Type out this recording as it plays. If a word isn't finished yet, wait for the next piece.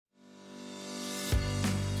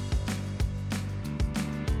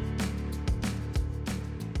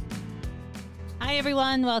Hi,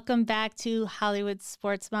 everyone. Welcome back to Hollywood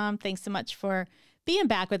Sports Mom. Thanks so much for being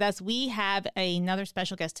back with us. We have another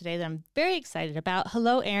special guest today that I'm very excited about.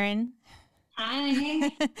 Hello, Erin.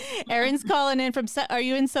 Hi. Erin's calling in from, are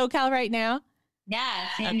you in SoCal right now? Yeah,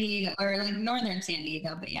 San Diego, or like northern San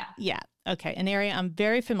Diego, but yeah. Yeah. Okay. An area I'm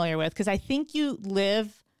very familiar with because I think you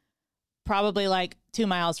live probably like 2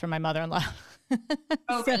 miles from my mother-in-law.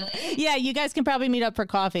 Oh, So, really? yeah, you guys can probably meet up for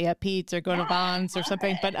coffee at Pete's or go to Yeah, Bonds or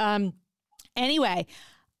something. it. But anyway,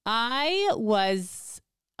 I was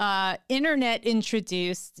internet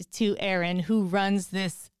introduced to Erin, who runs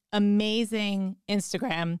this amazing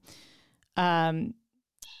Instagram. Well,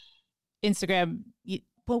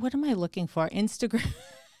 what am I looking for? Instagram.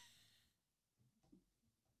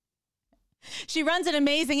 She runs an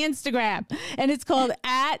amazing Instagram, and it's called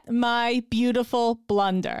At My Beautiful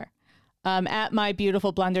Blunder. At My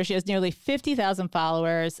Beautiful Blunder. She has nearly 50,000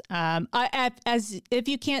 followers. As if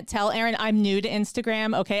you can't tell, Erin, I'm new to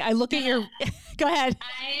Instagram. Okay, I look at your. Go ahead.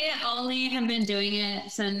 I only have been doing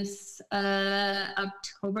it since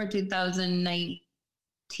October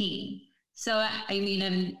 2019. So I mean,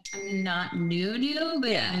 I'm not new, but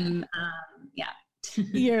Yeah. yeah.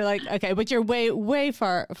 You're like, okay, but you're way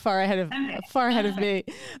far ahead of me.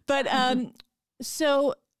 But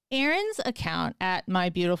so Erin's account at My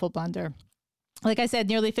Beautiful Blunder, like I said,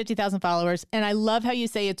 nearly 50,000 followers, and I love how you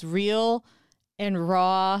say it's real and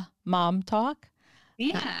raw mom talk.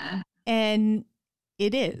 Yeah. And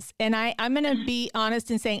it is. And I'm going to be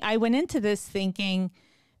honest in saying I went into this thinking,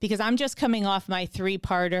 because I'm just coming off my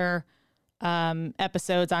 3-parter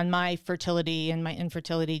episodes on my fertility and my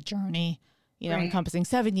infertility journey. Right. Encompassing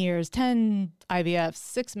 7 years, 10 IVFs,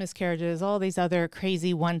 6 miscarriages, all these other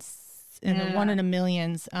crazy once in the 1 in a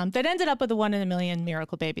millions that ended up with a 1 in a million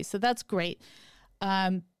miracle baby. So that's great.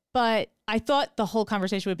 But I thought the whole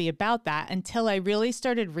conversation would be about that until I really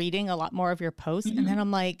started reading a lot more of your posts. Mm-hmm. And then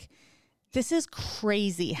I'm like, this is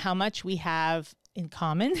crazy how much we have in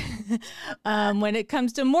common when it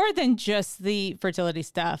comes to more than just the fertility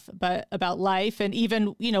stuff, but about life and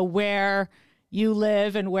even, where you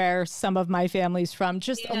live and where some of my family's from.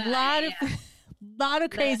 Just a lot of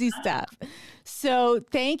crazy stuff. So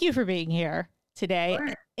thank you for being here today.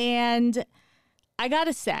 Sure. And I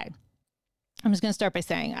gotta say, I'm just gonna start by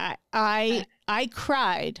saying I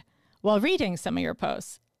cried while reading some of your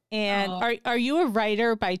posts. And are you a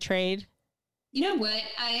writer by trade? You know what?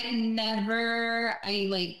 I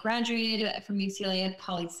graduated from UCLA at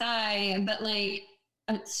poli-sci, but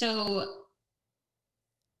so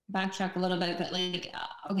backtrack a little bit, but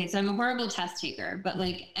okay, so I'm a horrible test taker, but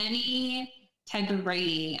any type of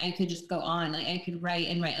writing, I could just go on. I could write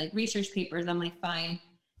research papers. I'm like, fine.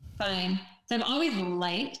 So I've always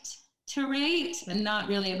liked to write, but not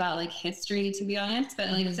really about history, to be honest. But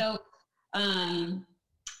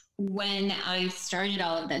when I started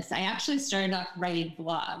all of this, I actually started off writing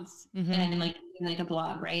blogs and a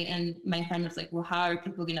blog, right? And my friend was like, well, how are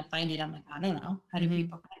people going to find it? I'm like, I don't know. How do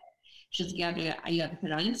people find it? She's like, you have to put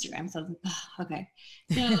it on Instagram. So I was like, oh, okay.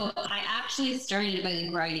 So I actually started by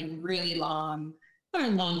writing really long or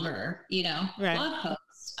longer, blog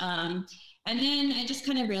posts. And then I just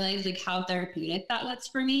kind of realized how therapeutic that was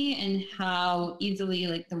for me and how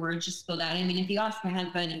easily the words just spilled out. I mean, if you ask my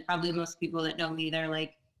husband and probably most people that know me, they're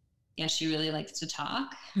like, yeah, she really likes to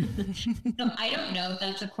talk. So I don't know if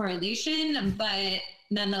that's a correlation, but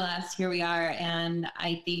nonetheless, here we are. And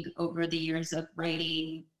I think over the years of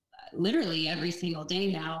writing literally every single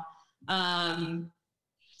day now,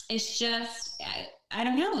 it's just, I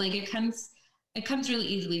don't know, it comes really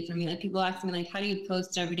easily for me. People ask me how do you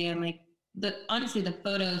post every day? I'm like, honestly, the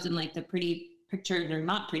photos and the pretty pictures or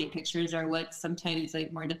not pretty pictures are what's sometimes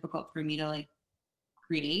more difficult for me to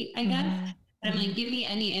create, I guess. But I'm like, give me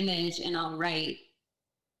any image and I'll write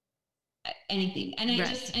anything. And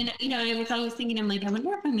I was always thinking, I'm like, I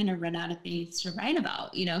wonder if I'm going to run out of things to write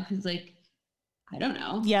about, because I don't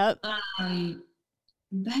know. Yep. But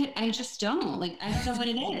I just don't. I don't know what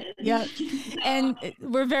it is. Yeah. And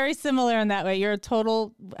we're very similar in that way. You're a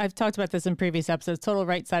total, I've talked about this in previous episodes, total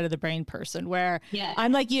right side of the brain person where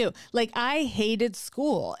I'm like you. I hated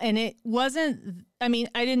school and it wasn't, I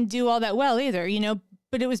didn't do all that well either,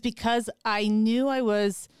 but it was because I knew I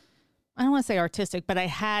was, I don't want to say artistic, but I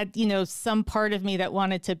had, some part of me that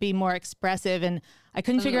wanted to be more expressive and I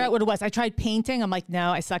couldn't figure out what it was. I tried painting. I'm like,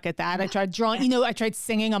 no, I suck at that. I tried drawing, I tried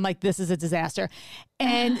singing. I'm like, this is a disaster.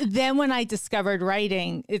 And then when I discovered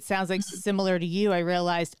writing, it sounds like similar to you. I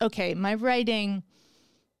realized, okay, my writing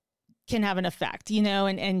can have an effect,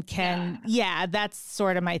 and can, that's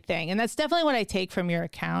sort of my thing. And that's definitely what I take from your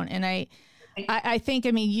account. And I think,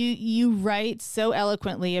 you write so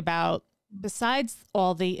eloquently about besides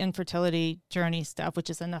all the infertility journey stuff, which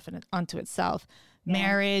is enough unto itself,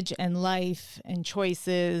 marriage and life and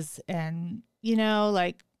choices and,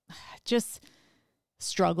 like just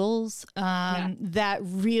struggles that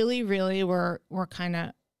really, really were kind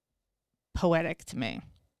of poetic to me.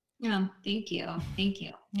 Yeah. Thank you. Thank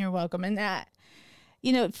you. You're welcome. And that,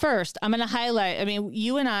 first I'm going to highlight,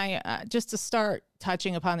 you and I, just to start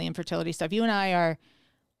touching upon the infertility stuff, you and I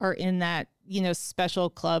are in that, special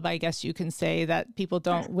club, I guess you can say, that people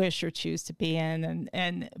don't wish or choose to be in,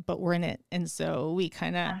 but we're in it. And so we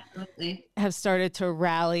kind of have started to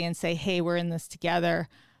rally and say, hey, we're in this together.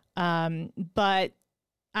 But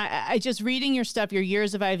I just reading your stuff, your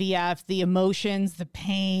years of IVF, the emotions, the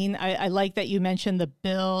pain. I like that you mentioned the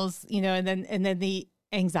bills, and then the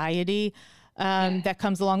anxiety that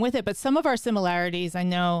comes along with it. But some of our similarities, I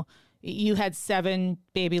know you had 7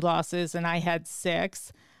 baby losses and I had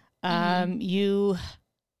 6. You,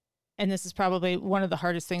 and this is probably one of the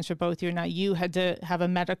hardest things for both you and I, you had to have a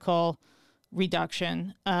medical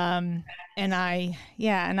reduction. And I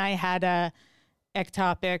had a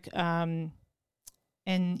ectopic, and,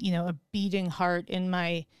 a beating heart in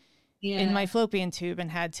my fallopian tube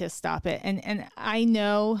and had to stop it. And I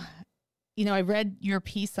know, I read your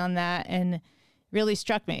piece on that and really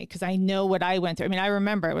struck me because I know what I went through. I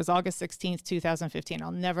remember it was August 16th, 2015.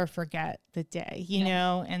 I'll never forget the day,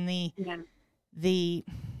 and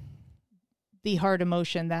the hard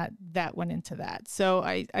emotion that went into that. So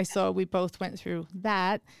I saw we both went through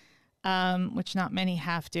that, which not many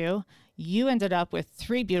have to. You ended up with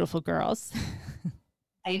 3 beautiful girls.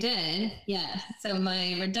 I did. Yeah. So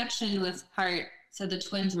my reduction was so the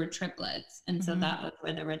twins were triplets. And so that was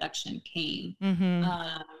where the reduction came.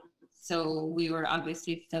 So we were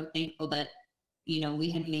obviously so thankful that,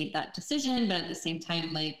 we had made that decision, but at the same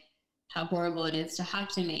time, like how horrible it is to have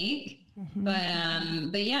to make.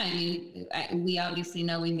 But yeah, we obviously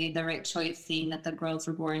know we made the right choice, seeing that the girls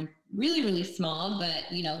were born really, really small, but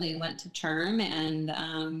they went to term,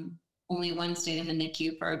 and only one stayed in the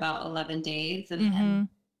NICU for about 11 days. And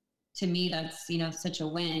to me, that's, such a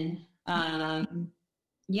win. And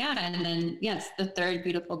then, yes, the 3rd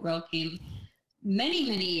beautiful girl came many,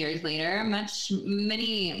 many years later,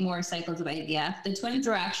 many more cycles of IVF. The twins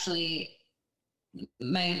were actually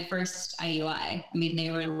my first IUI. They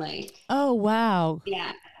were like, oh, wow.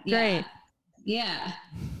 Yeah. Great. Yeah.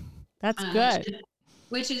 That's good.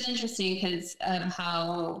 Which is interesting because of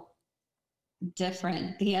how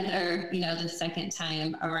different the other, the second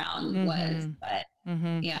time around was. But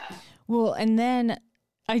yeah. Well, and then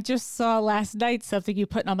I just saw last night something you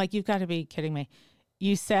put, and I'm like, you've got to be kidding me.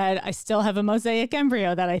 You said, I still have a mosaic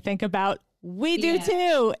embryo that I think about. We do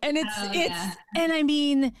too. And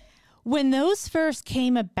and when those first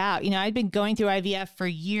came about, I'd been going through IVF for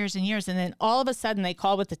years and years. And then all of a sudden they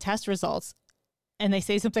call with the test results and they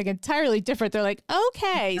say something entirely different. They're like,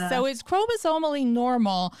 okay, so it's chromosomally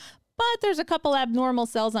normal, but there's a couple abnormal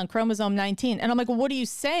cells on chromosome 19. And I'm like, well, what are you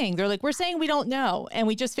saying? They're like, we're saying we don't know. And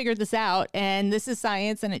we just figured this out. And this is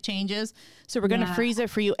science and it changes. So we're going to freeze it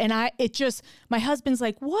for you. And my husband's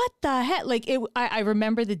like, what the heck? Like I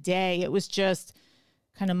remember the day. It was just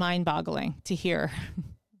kind of mind boggling to hear.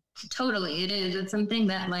 Totally. It is. It's something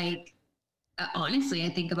that honestly, I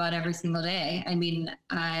think about every single day.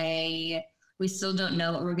 We still don't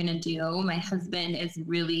know what we're going to do. My husband is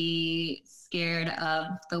really scared of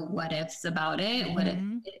the what ifs about it. What if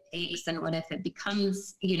it takes and what if it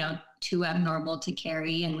becomes, too abnormal to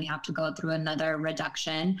carry and we have to go through another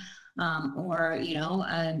reduction or,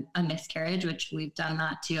 a miscarriage, which we've done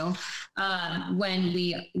that too. When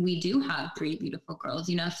we do have 3 beautiful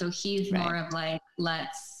girls, so he's more of like,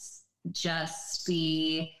 let's just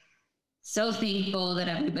be so thankful that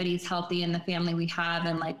everybody's healthy in the family we have,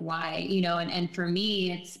 and like why, and for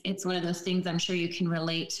me, it's one of those things I'm sure you can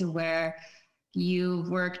relate to, where you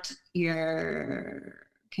worked your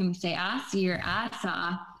ass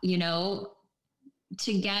off,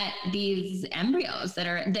 to get these embryos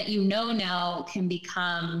that now can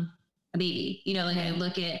become a baby. I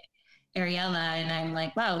look at Ariella and I'm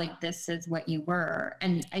like, wow, like this is what you were.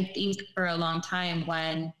 And I think for a long time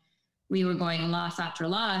when we were going loss after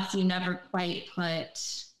loss, you never quite put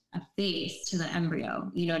a face to the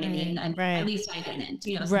embryo. You know what I mean? And at least I didn't,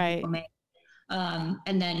 some people may.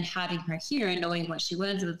 And then having her here and knowing what she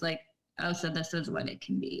was like, oh, so this is what it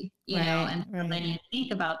can be, you know? And then you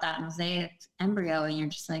think about that mosaic embryo and you're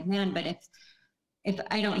just like, man, but if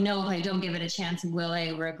I don't know, if I don't give it a chance, will I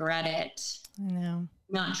regret it? No.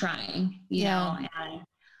 Not trying, you know? And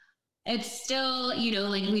it's still,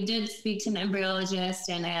 like we did speak to an embryologist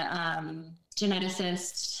and a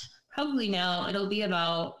geneticist, probably now it'll be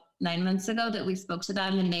about 9 months ago that we spoke to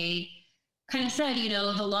them, and they kind of said,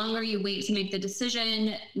 the longer you wait to make the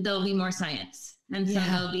decision, there'll be more science. And so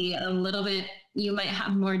there'll be a little bit, you might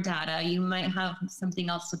have more data, you might have something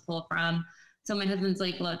else to pull from. So my husband's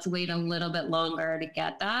like, let's wait a little bit longer to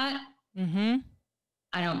get that. Mm-hmm.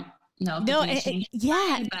 I don't know. No,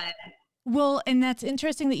 but... Well, and that's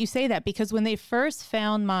interesting that you say that, because when they first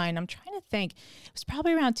found mine, I'm trying to think, it was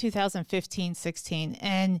probably around 2015, 16.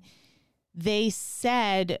 And they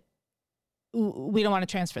said, we don't want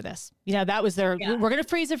to transfer this. That was we're going to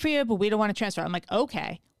freeze it for you, but we don't want to transfer it. I'm like,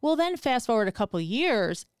 okay. Well, then fast forward a couple of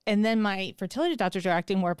years, and then my fertility doctors are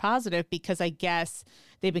acting more positive, because I guess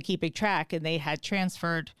they've been keeping track, and they had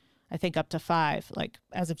transferred, I think, up to 5, like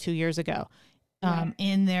as of 2 years ago,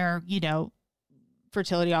 in their,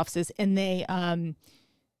 fertility offices. And they, 3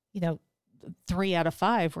 out of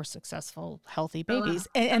 5 were successful, healthy babies.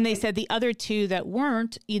 Oh, wow. And they said the other 2 that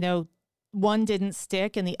weren't, one didn't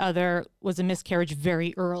stick and the other was a miscarriage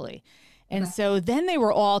very early. And so then they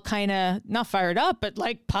were all kind of not fired up, but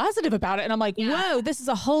like positive about it. And I'm like, whoa, this is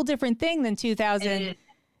a whole different thing than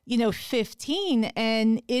 2015.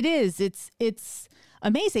 And it is, it's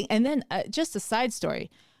amazing. And then just a side story.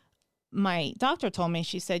 My doctor told me,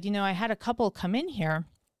 she said, I had a couple come in here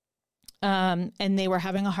and they were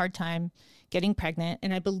having a hard time getting pregnant.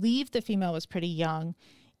 And I believe the female was pretty young,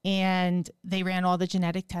 and they ran all the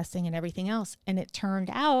genetic testing and everything else. And it turned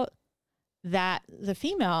out that the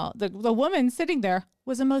female, the woman sitting there,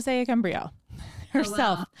 was a mosaic embryo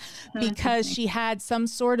herself. Oh, wow. Because she had some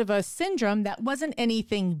sort of a syndrome that wasn't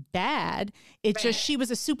anything bad. It's just, she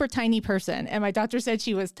was a super tiny person. And my doctor said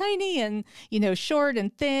she was tiny and, short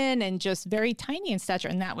and thin and just very tiny in stature.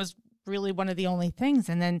 And that was really one of the only things.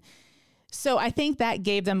 And then, so I think that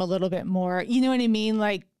gave them a little bit more, you know what I mean?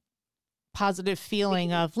 Like positive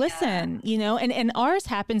feeling of, listen, and ours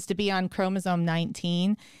happens to be on chromosome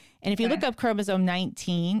 19. And if you look up chromosome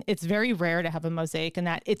 19, it's very rare to have a mosaic in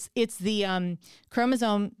that. It's the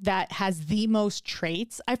chromosome that has the most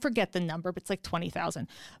traits. I forget the number, but it's like 20,000.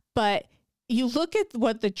 But you look at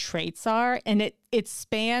what the traits are, and it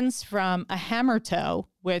spans from a hammer toe,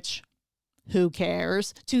 which who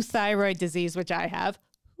cares, to thyroid disease, which I have.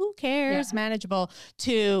 Who cares? Manageable,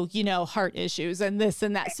 to, heart issues and this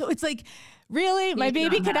and that. So it's like, really? My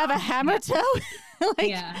baby could have a hammer toe?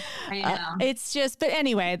 I know. It's just, but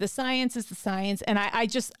anyway, the science is the science. And I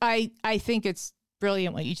think it's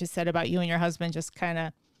brilliant what you just said about you and your husband, just kind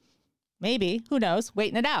of, maybe, who knows,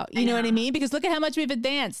 waiting it out. You know what I mean? Because look at how much we've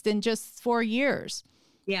advanced in just 4 years.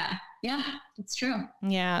 Yeah. Yeah, it's true.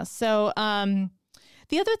 Yeah. So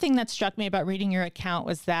the other thing that struck me about reading your account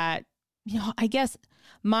was that, I guess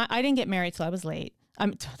I didn't get married till I was late.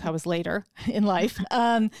 That was later in life.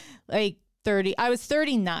 Like 30, I was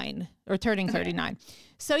 39 or turning 39.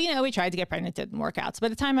 So, we tried to get pregnant, didn't work out. So by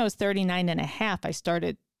the time I was 39 and a half, I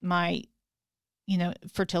started my,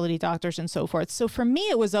 fertility doctors and so forth. So for me,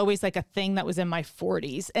 it was always like a thing that was in my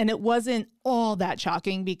 40s, and it wasn't all that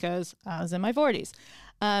shocking because I was in my 40s.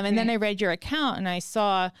 And then I read your account and I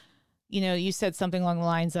saw, you said something along the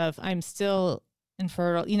lines of, I'm still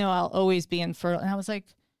infertile, I'll always be infertile. And I was like,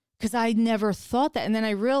 because I never thought that. And then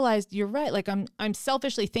I realized you're right. Like I'm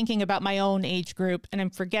selfishly thinking about my own age group, and I'm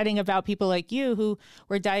forgetting about people like you who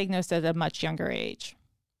were diagnosed at a much younger age.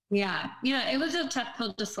 Yeah. It was a tough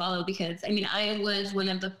pill to swallow because, I was one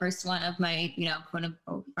of the first one of my, quote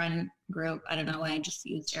unquote friend group. I don't know why I just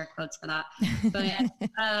used air quotes for that. But,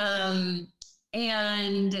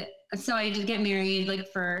 and so I did get married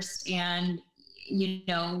first, and, I knew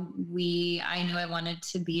I wanted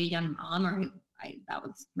to be a young mom, or that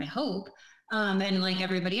was my hope. And like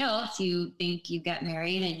everybody else, you think you get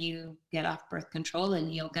married and you get off birth control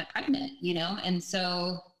and you'll get pregnant, And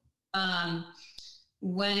so,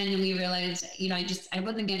 when we realized, I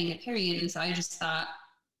wasn't getting a period. And so I just thought,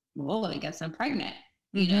 well, I guess I'm pregnant,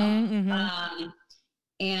 and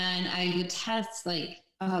I would test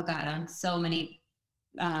on so many,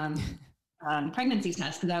 pregnancy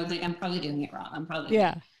tests. Cause I was like, I'm probably doing it wrong. I'm probably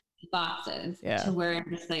boxes to where I'm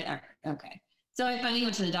just like, okay. So I finally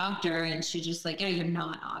went to the doctor, and she's just like, you're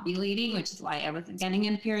not ovulating, which is why I wasn't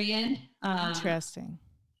getting a period. Interesting.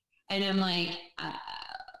 And I'm like,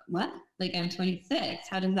 what? I'm 26.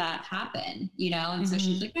 How does that happen? And so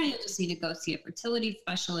she's like, you just need to go see a fertility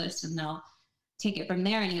specialist and they'll take it from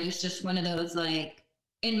there. And it was just one of those,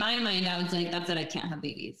 in my mind, I was like, that's it. I can't have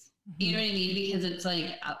babies. You know what I mean? Because it's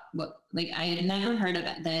I had never heard of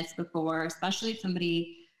this before, especially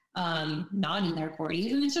somebody not in their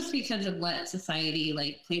 40s. And it's just because of what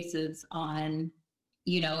society places on,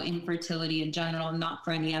 infertility in general, not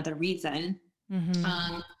for any other reason.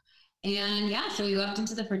 So we walked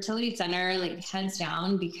into the fertility center, heads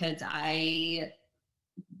down, because I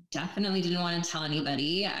definitely didn't want to tell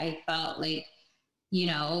anybody. I felt like,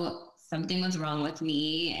 something was wrong with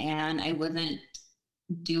me and I wasn't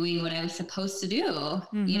doing what I was supposed to do,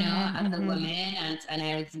 as a woman.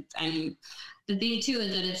 And the thing too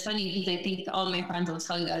is that it's funny because I think all my friends will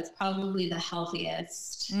tell you that it's probably the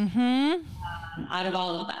healthiest out of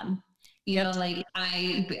all of them. Like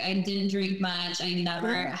I didn't drink much. I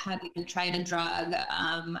never had even tried a drug.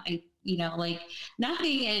 Like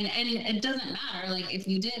nothing. And it doesn't matter. Like if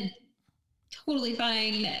you did, totally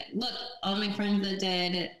fine. Look, all my friends that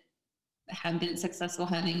did have been successful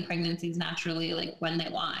having pregnancies naturally, like when they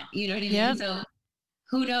want, you know what I mean? So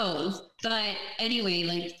who knows? But anyway,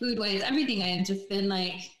 like food wise, everything, I've just been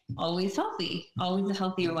like always healthy, always a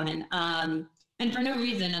healthier one. And for no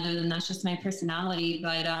reason other than that's just my personality.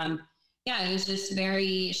 But yeah, it was just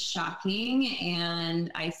very shocking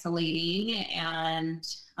and isolating and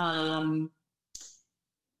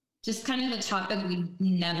just kind of a topic we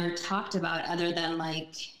never talked about other than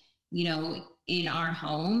like, in our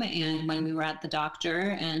home and when we were at the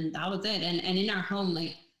doctor, and that was it. And in our home,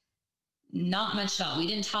 like not much shot. We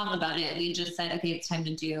didn't talk about it. We just said, okay, it's time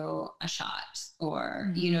to do a shot,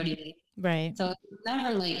 or you know what I mean? Right. So it's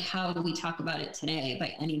never like how we talk about it today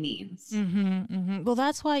by any means. Well,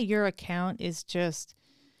 that's why your account is just,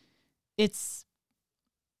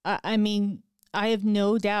 I mean, I have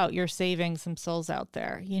no doubt you're saving some souls out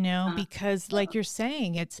there, because like you're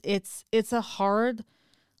saying, it's a hard,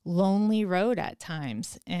 lonely road at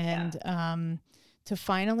times. And, to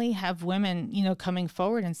finally have women, coming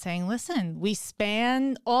forward and saying, listen, we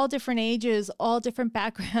span all different ages, all different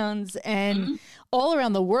backgrounds, and all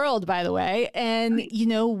around the world, by the way. And,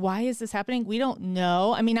 why is this happening? We don't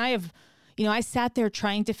know. I mean, I sat there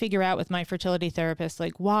trying to figure out with my fertility therapist,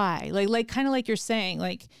 like, why? Like kind of like you're saying,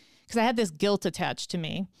 like, because I had this guilt attached to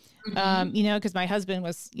me, because my husband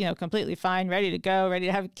was, completely fine, ready to go, ready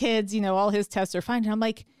to have kids, all his tests are fine. And I'm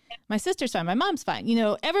like, my sister's fine, my mom's fine,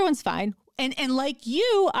 everyone's fine. And like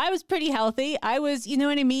you, I was pretty healthy. I was, you know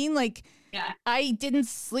what I mean? Like, I didn't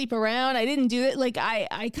sleep around. I didn't do it. Like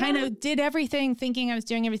I kind of did everything thinking I was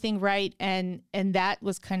doing everything right. And that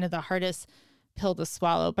was kind of the hardest pill to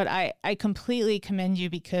swallow. But I completely commend you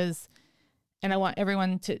because, and I want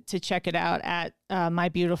everyone to check it out at My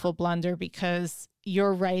Beautiful Blunder, because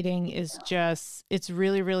your writing is just, it's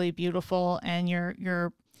really, really beautiful. And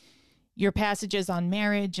your passages on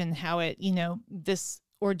marriage and how it, this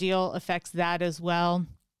ordeal affects that as well,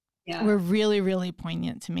 were really, really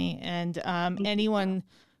poignant to me. And anyone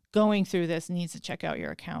going through this needs to check out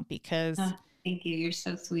your account because thank you. You're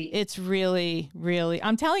so sweet. It's really, really,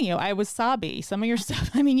 I'm telling you, I was sobby. Some of your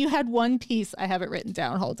stuff, I mean, you had one piece, I have it written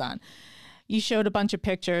down. Hold on. You showed a bunch of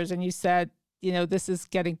pictures and you said, this is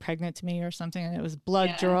getting pregnant to me or something. And it was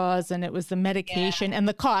blood draws and it was the medication and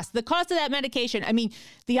the cost of that medication. I mean,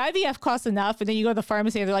 the IVF costs enough. And then you go to the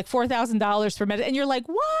pharmacy and they're like $4,000 for and you're like,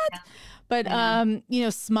 what? But,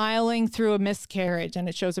 smiling through a miscarriage, and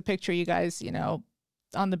it shows a picture, you guys,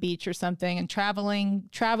 on the beach or something, and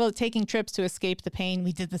taking trips to escape the pain.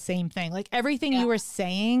 We did the same thing. Like everything you were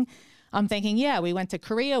saying, I'm thinking, we went to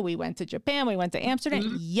Korea, we went to Japan, we went to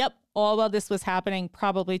Amsterdam. Yep. All while this was happening,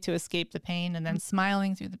 probably to escape the pain, and then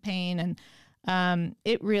smiling through the pain. And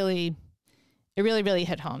it really, really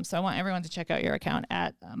hit home. So I want everyone to check out your account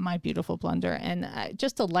at My Beautiful Blunder. And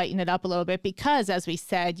just to lighten it up a little bit, because as we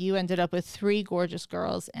said, you ended up with 3 gorgeous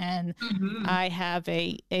girls, and I have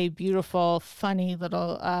a beautiful, funny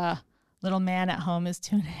little man at home, is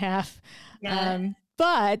 2.5.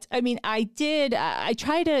 But I mean, I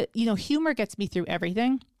try to, humor gets me through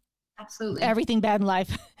everything. Absolutely. Everything bad in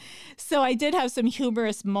life. So I did have some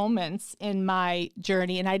humorous moments in my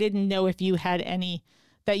journey, and I didn't know if you had any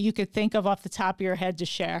that you could think of off the top of your head to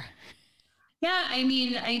share. Yeah. I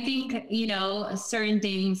mean, I think, certain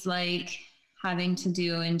things like having to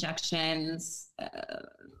do injections,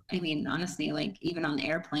 I mean, honestly, like even on the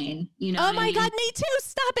airplane, Oh my God, me too.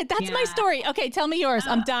 Stop it. That's my story. Okay. Tell me yours.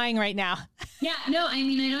 I'm dying right now. Yeah, no, I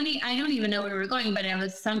mean, I don't even know where we were going, but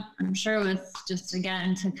I'm sure it was just,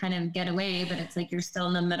 again, to kind of get away, but it's like, you're still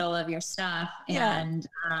in the middle of your stuff and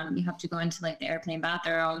you have to go into like the airplane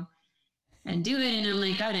bathroom and do it. And I'm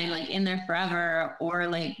like, God, I'm like in there forever. Or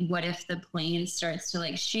like, what if the plane starts to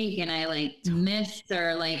like shake and I like miss,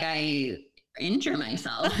 or like I injure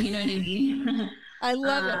myself, you know what I mean? I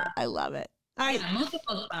love it. I love it.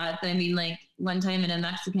 Multiple spots. I mean, like one time in a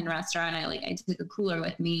Mexican restaurant, I took a cooler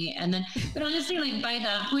with me, and then, but honestly, like by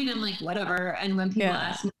that point, I'm like, whatever. And when people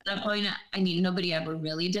ask me at that point, I mean, nobody ever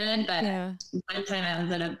really did, but one time I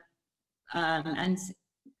was at a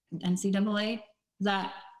NCAA.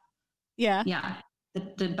 Yeah.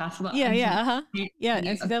 the basketball. Yeah, yeah, yeah.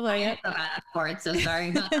 NCAA. Sports, so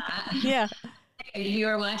sorry about that. Yeah. You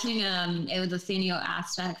were watching it was the San Diego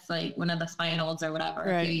Aztecs, like one of the finals or whatever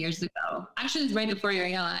a few years ago. Actually, it was right before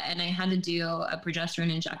Uriella, and I had to do a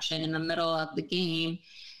progesterone injection in the middle of the game.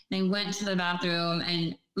 And I went to the bathroom,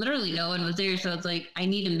 and literally no one was there. So it's like, I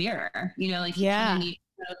need a mirror, like yeah. I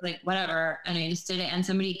was like, whatever. And I just did it, and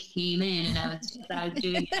somebody came in, and I was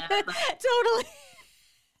doing it. Totally.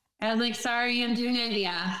 I was like, sorry, I'm doing it.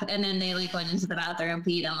 Yeah. And then they like went into the bathroom,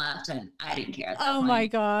 peed, and left, and I didn't care. Oh my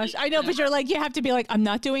gosh. I know, but you're like, you have to be like, I'm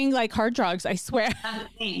not doing like hard drugs. I swear. That's the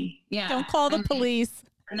thing. Yeah. Don't call the police.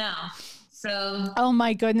 No. So. Oh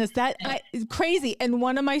my goodness. That is crazy. And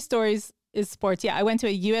one of my stories is sports. Yeah. I went to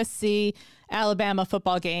a USC Alabama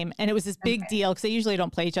football game, and it was this big deal because they usually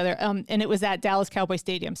don't play each other. And it was at Dallas Cowboy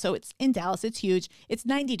Stadium. So it's in Dallas. It's huge. It's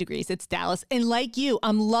 90 degrees. It's Dallas. And like you,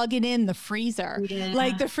 I'm lugging in the freezer,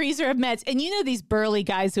 like the freezer of meds. And these burly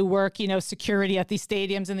guys who work, security at these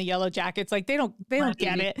stadiums in the yellow jackets, like they don't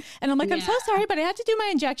get it. And I'm like, I'm so sorry, but I have to do my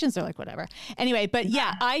injections. They're like, whatever. Anyway, but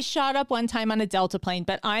yeah, I shot up one time on a Delta plane,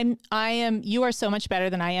 but you are so much better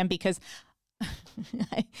than I am because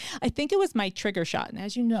I think it was my trigger shot. And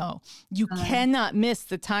as you know, you cannot miss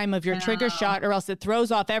the time of your trigger shot or else it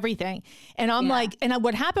throws off everything. And I'm like, and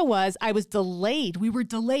what happened was I was delayed. We were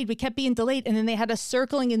delayed. We kept being delayed. And then they had us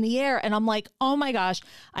circling in the air. And I'm like, oh my gosh,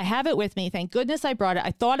 I have it with me. Thank goodness I brought it.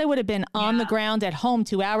 I thought I would have been on the ground at home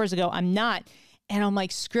 2 hours ago. I'm not. And I'm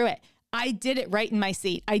like, screw it. I did it right in my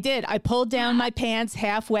seat. I did. I pulled down my pants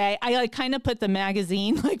halfway. I like kind of put the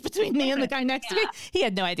magazine like between me and the guy next to me. He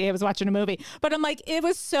had no idea I was watching a movie, but I'm like, it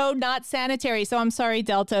was so not sanitary. So I'm sorry,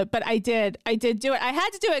 Delta, but I did do it. I had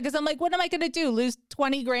to do it because I'm like, what am I going to do? Lose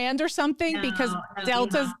 20 grand or something because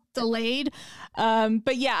Delta's delayed.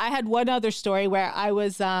 But yeah, I had one other story where I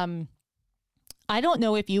was, I don't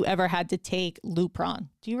know if you ever had to take Lupron.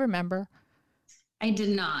 Do you remember? I did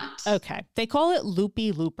not. Okay. They call it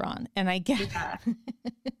loopy Lupron. And I get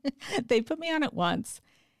they put me on it once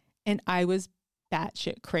and I was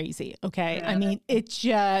batshit crazy. Okay. Yeah. I mean, it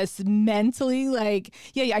just mentally like,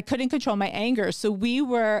 I couldn't control my anger. So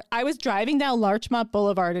I was driving down Larchmont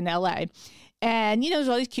Boulevard in LA. And, there's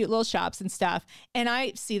all these cute little shops and stuff. And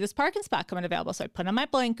I see this parking spot coming available. So I put on my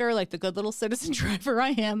blinker, like the good little citizen driver I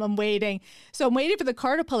am. I'm waiting. So I'm waiting for the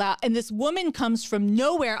car to pull out. And this woman comes from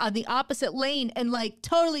nowhere on the opposite lane and like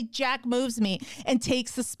totally jack moves me and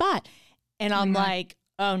takes the spot. And I'm like,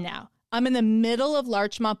 oh no. I'm in the middle of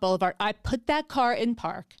Larchmont Boulevard. I put that car in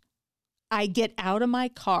park. I get out of my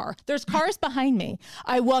car. There's cars behind me.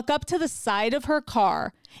 I walk up to the side of her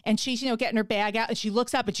car and she's, getting her bag out and she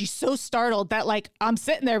looks up and she's so startled that like I'm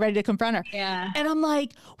sitting there ready to confront her. Yeah. And I'm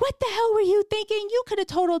like, what the hell were you thinking? You could have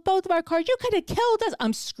totaled both of our cars. You could have killed us.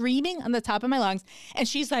 I'm screaming on the top of my lungs. And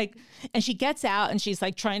she's like, and she gets out and she's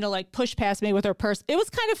like trying to like push past me with her purse. It was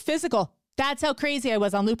kind of physical. That's how crazy I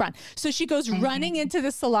was on Lupron. So she goes running into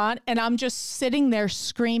the salon and I'm just sitting there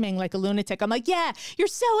screaming like a lunatic. I'm like, yeah, you're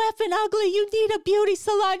so effing ugly. You need a beauty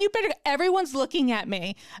salon. You better. Everyone's looking at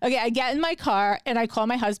me. Okay, I get in my car and I call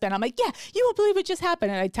my husband. I'm like, yeah, you won't believe what just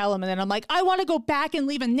happened. And I tell him and then I'm like, I want to go back and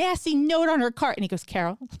leave a nasty note on her car. And he goes,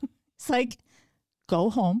 Carol, it's like, go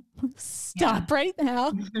home, stop right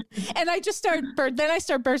now. And I just start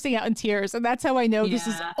bursting out in tears. And that's how I know this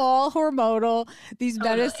is all hormonal. These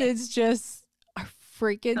medicines just are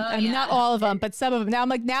freaking, I mean, not all of them, but some of them. Now I'm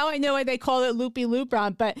like, now I know why they call it loopy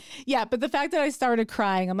Lupron. But yeah, but the fact that I started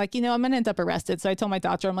crying, I'm like, I'm going to end up arrested. So I told my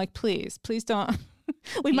doctor, I'm like, please don't.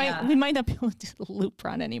 We might not be able to do the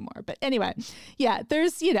Lupron anymore. But anyway, yeah,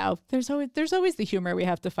 there's always the humor we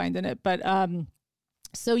have to find in it. But,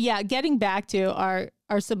 so yeah, getting back to our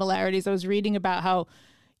similarities, I was reading about how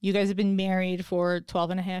you guys have been married for 12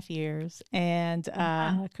 and a half years and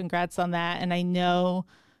congrats on that. And I know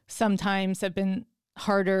sometimes have been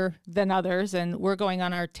harder than others and we're going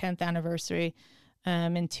on our 10th anniversary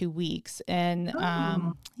in 2 weeks. And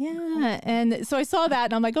and so I saw that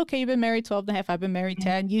and I'm like, okay, you've been married 12 and a half. I've been married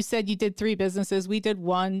 10. You said you did 3 businesses. We did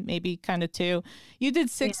 1, maybe kind of 2. You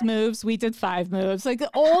did 6 moves. We did 5 moves. Like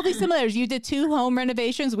all these similarities. You did 2 home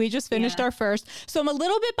renovations. We just finished our first. So I'm a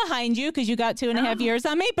little bit behind you because you got 2.5 years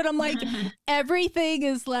on me, but I'm like, everything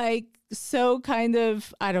is like so kind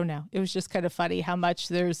of, I don't know. It was just kind of funny how much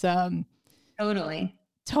there's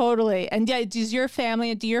Totally. And yeah, do your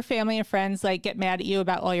family and friends like get mad at you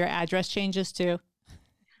about all your address changes too?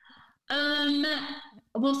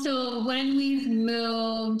 Well, so when we've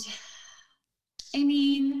moved, I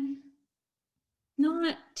mean,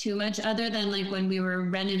 not too much other than like when we were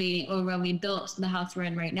renovating or when we built the house we're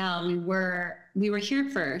in right now, we were here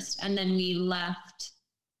first and then we left,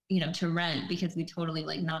 to rent because we totally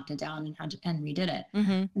like knocked it down and redid it.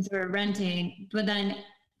 Mm-hmm. And so we're renting, but then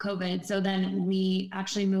COVID. So then we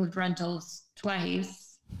actually moved rentals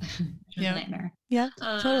twice. Yeah. Nightmare. Yeah,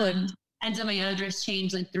 totally. And so my address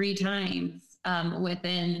changed like 3 times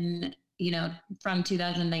within, from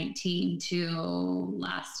 2019 to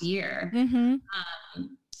last year. Mm-hmm.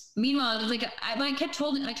 Meanwhile, I was like, I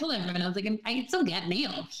told everyone, I was like, I can still get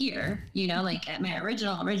mail here, like at my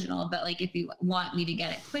original, but like, if you want me to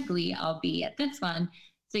get it quickly, I'll be at this one.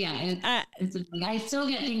 So yeah, it's like, I still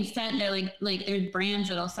get things sent. They're like there's brands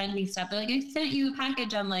that'll send me stuff. They're like, I sent you a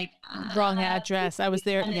package. I'm like, wrong address. I was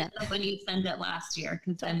there. Yeah. When you send it last year,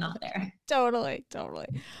 because I'm not there. Totally.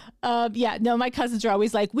 Yeah, no, my cousins are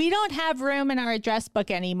always like, we don't have room in our address book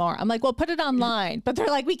anymore. I'm like, well, put it online. But they're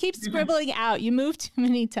like, we keep scribbling out. You move too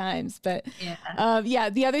many times. But yeah,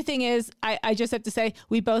 the other thing is, I just have to say,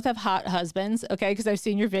 we both have hot husbands, okay? Because I've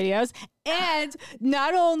seen your videos. And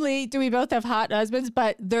not only do we both have hot husbands,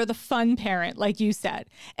 but they're the fun parent, like you said.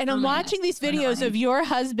 And I'm watching these videos of your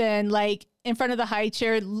husband, like in front of the high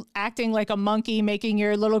chair, acting like a monkey, making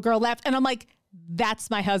your little girl laugh. And I'm like,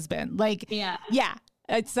 that's my husband. Like, yeah.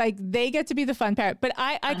 It's like they get to be the fun parent. But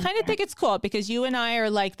I kind of think it's cool because you and I are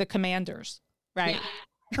like the commanders, right? Yeah,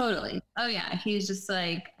 totally. Oh yeah. He's just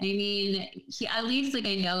like, he at least like,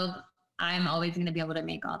 I know I'm always going to be able to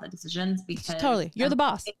make all the decisions because totally, you're the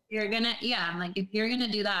boss. If you're going to, I'm like, if you're going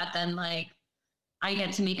to do that, then like I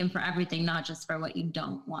get to make them for everything, not just for what you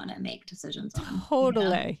don't want to make decisions on.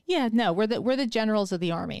 Totally. Yeah, no, we're the generals of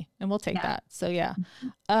the army and we'll take that. So yeah.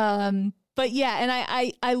 But yeah,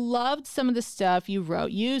 and I loved some of the stuff you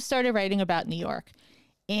wrote. You started writing about New York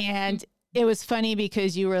and it was funny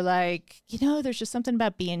because you were like, there's just something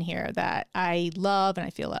about being here that I love and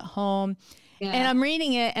I feel at home. Yeah. And I'm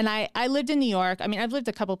reading it and I lived in New York. I mean, I've lived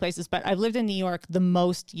a couple places, but I've lived in New York the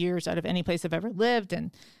most years out of any place I've ever lived.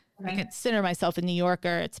 And I consider myself a New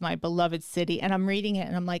Yorker. It's my beloved city. And I'm reading it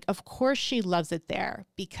and I'm like, of course she loves it there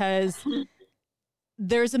because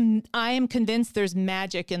I am convinced there's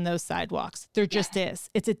magic in those sidewalks. There just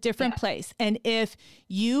is. It's a different place. And if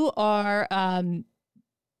you are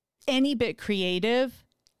any bit creative,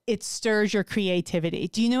 it stirs your creativity.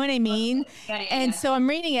 Do you know what I mean? And so I'm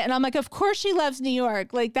reading it and I'm like, of course she loves New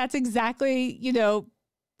York. Like that's exactly,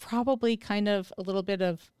 probably kind of a little bit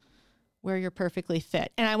of where you're perfectly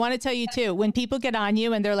fit. And I want to tell you too, when people get on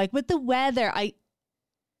you and they're like, with the weather, I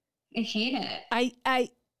hate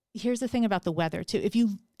it. Here's the thing about the weather too. If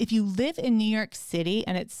you live in New York City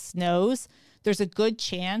and it snows, there's a good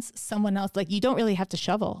chance someone else, like you don't really have to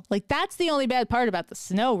shovel. Like that's the only bad part about the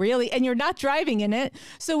snow really. And you're not driving in it.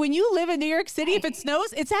 So when you live in New York City, if it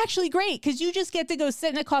snows, it's actually great because you just get to go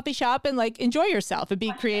sit in a coffee shop and like enjoy yourself and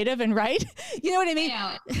be creative and write. You know what I mean?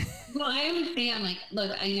 Yeah. Well, I always say, I'm like,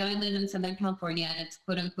 look, I know I live in Southern California and it's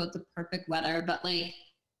quote unquote the perfect weather, but like,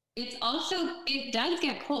 it does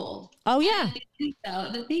get cold. Oh yeah.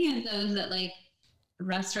 The thing is though, is that like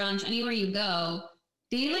restaurants, anywhere you go,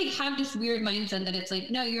 they like have this weird mindset that it's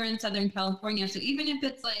like, no, you're in Southern California. So even if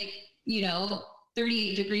it's like,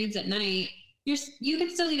 38 degrees at night, you can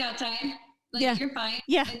still eat outside. Like you're fine.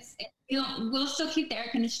 Yeah. We'll still keep the air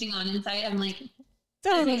conditioning on inside. I'm like,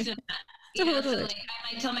 totally. So like,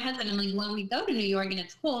 I tell my husband, I'm like, when we go to New York and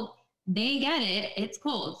it's cold, they get it. It's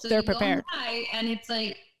cold. So they're prepared. And it's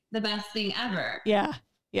like the best thing ever. Yeah.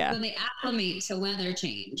 Yeah. So they acclimate to weather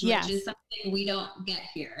change, which is something we don't get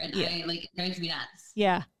here. And it drives me nuts.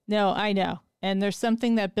 Yeah. No, I know. And there's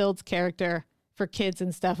something that builds character for kids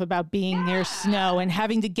and stuff about being near snow and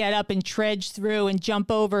having to get up and trudge through and jump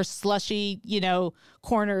over slushy,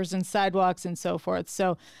 corners and sidewalks and so forth.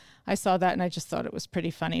 So I saw that and I just thought it was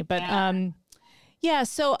pretty funny. But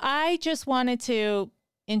so I just wanted to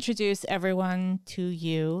introduce everyone to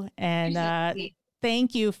you and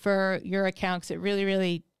thank you for your account because it really,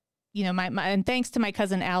 really, and thanks to my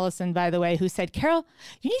cousin Allison, by the way, who said, Carol,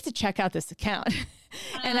 you need to check out this account.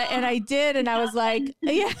 And I did. And I was like,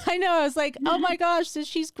 yeah, I know. I was like, oh my gosh,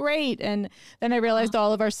 she's great. And then I realized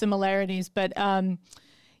all of our similarities. But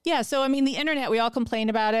so, I mean, the internet, we all complain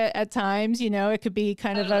about it at times, it could be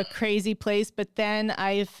kind of a crazy place. But then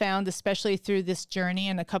I found, especially through this journey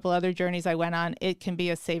and a couple other journeys I went on, it can be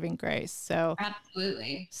a saving grace. So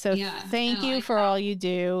absolutely. So thank you for all you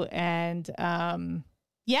do. And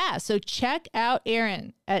so check out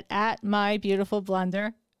Erin at My Beautiful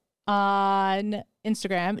Blunder on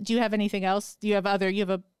Instagram. Do you have anything else? Do you have a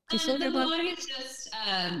the blog is just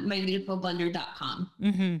mybeautifulblunder.com.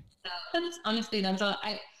 Mm-hmm. So that's all.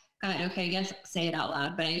 I guess say it out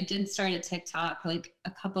loud, but I did start a TikTok like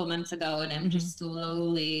a couple months ago and I'm just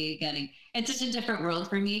slowly it's such a different world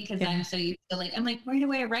for me because I'm so used to I'm like, where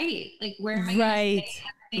do I write? Like, where am I? Right.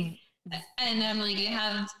 And I'm like, I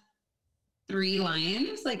have 3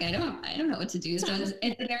 lines. Like, I don't know what to do. So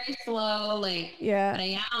it's very slow, like, Yeah. but I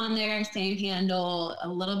am on there, same handle, a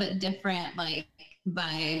little bit different, like,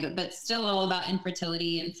 vibe, but still all about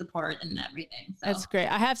infertility and support and everything. So That's great.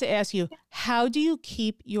 I have to ask you, how do you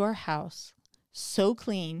keep your house so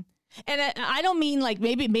clean? And I don't mean like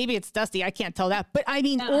maybe it's dusty. I can't tell that, but I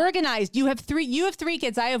mean organized. You have 3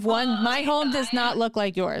 kids. I have 1. My home does not look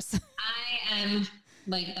like yours. I am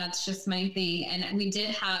like, that's just my thing. And we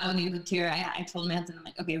did have, when we moved here, I told my husband, I'm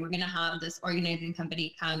like, okay, we're going to have this organizing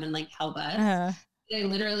company come and like help us. They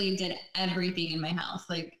literally did everything in my house,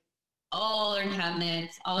 like all our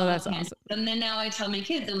cabinets, all of that's our awesome. And then now I tell my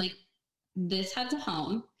kids, I'm like, this has a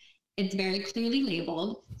home. It's very clearly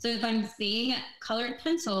labeled. So if I'm seeing colored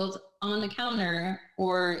pencils on the counter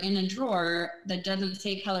or in a drawer that doesn't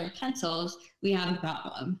say colored pencils, we have a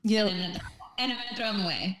problem. Yeah. And I'm going to throw them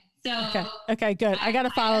away. So okay, good. I got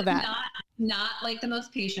to follow that. Not like the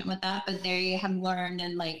most patient with that, but they have learned,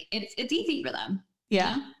 and like it's easy for them.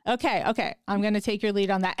 Yeah. You know? Okay. I'm going to take your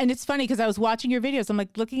lead on that. And it's funny because I was watching your videos. I'm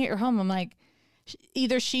like looking at your home. I'm like,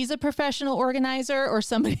 either she's a professional organizer or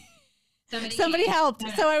somebody helped.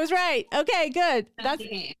 So I was right. Okay, good.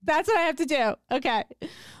 That's what I have to do. Okay.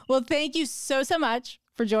 Well, thank you so much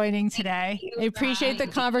for joining today. I appreciate the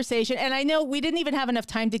conversation. And I know we didn't even have enough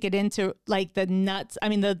time to get into like the nuts. I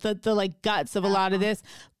mean, the like guts of a lot of this,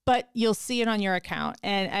 but you'll see it on your account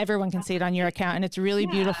and everyone can see it on your account. And it's really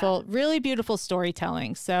beautiful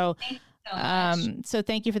storytelling. So, so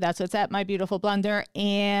thank you for that. So it's at My Beautiful Blunder.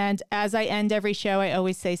 And as I end every show, I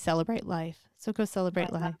always say, celebrate life. So go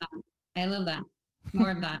celebrate life. I love that.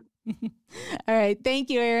 More of that. All right. Thank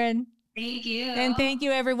you, Erin. Thank you. And thank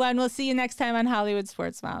you, everyone. We'll see you next time on Hollywood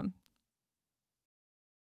Sports Mom.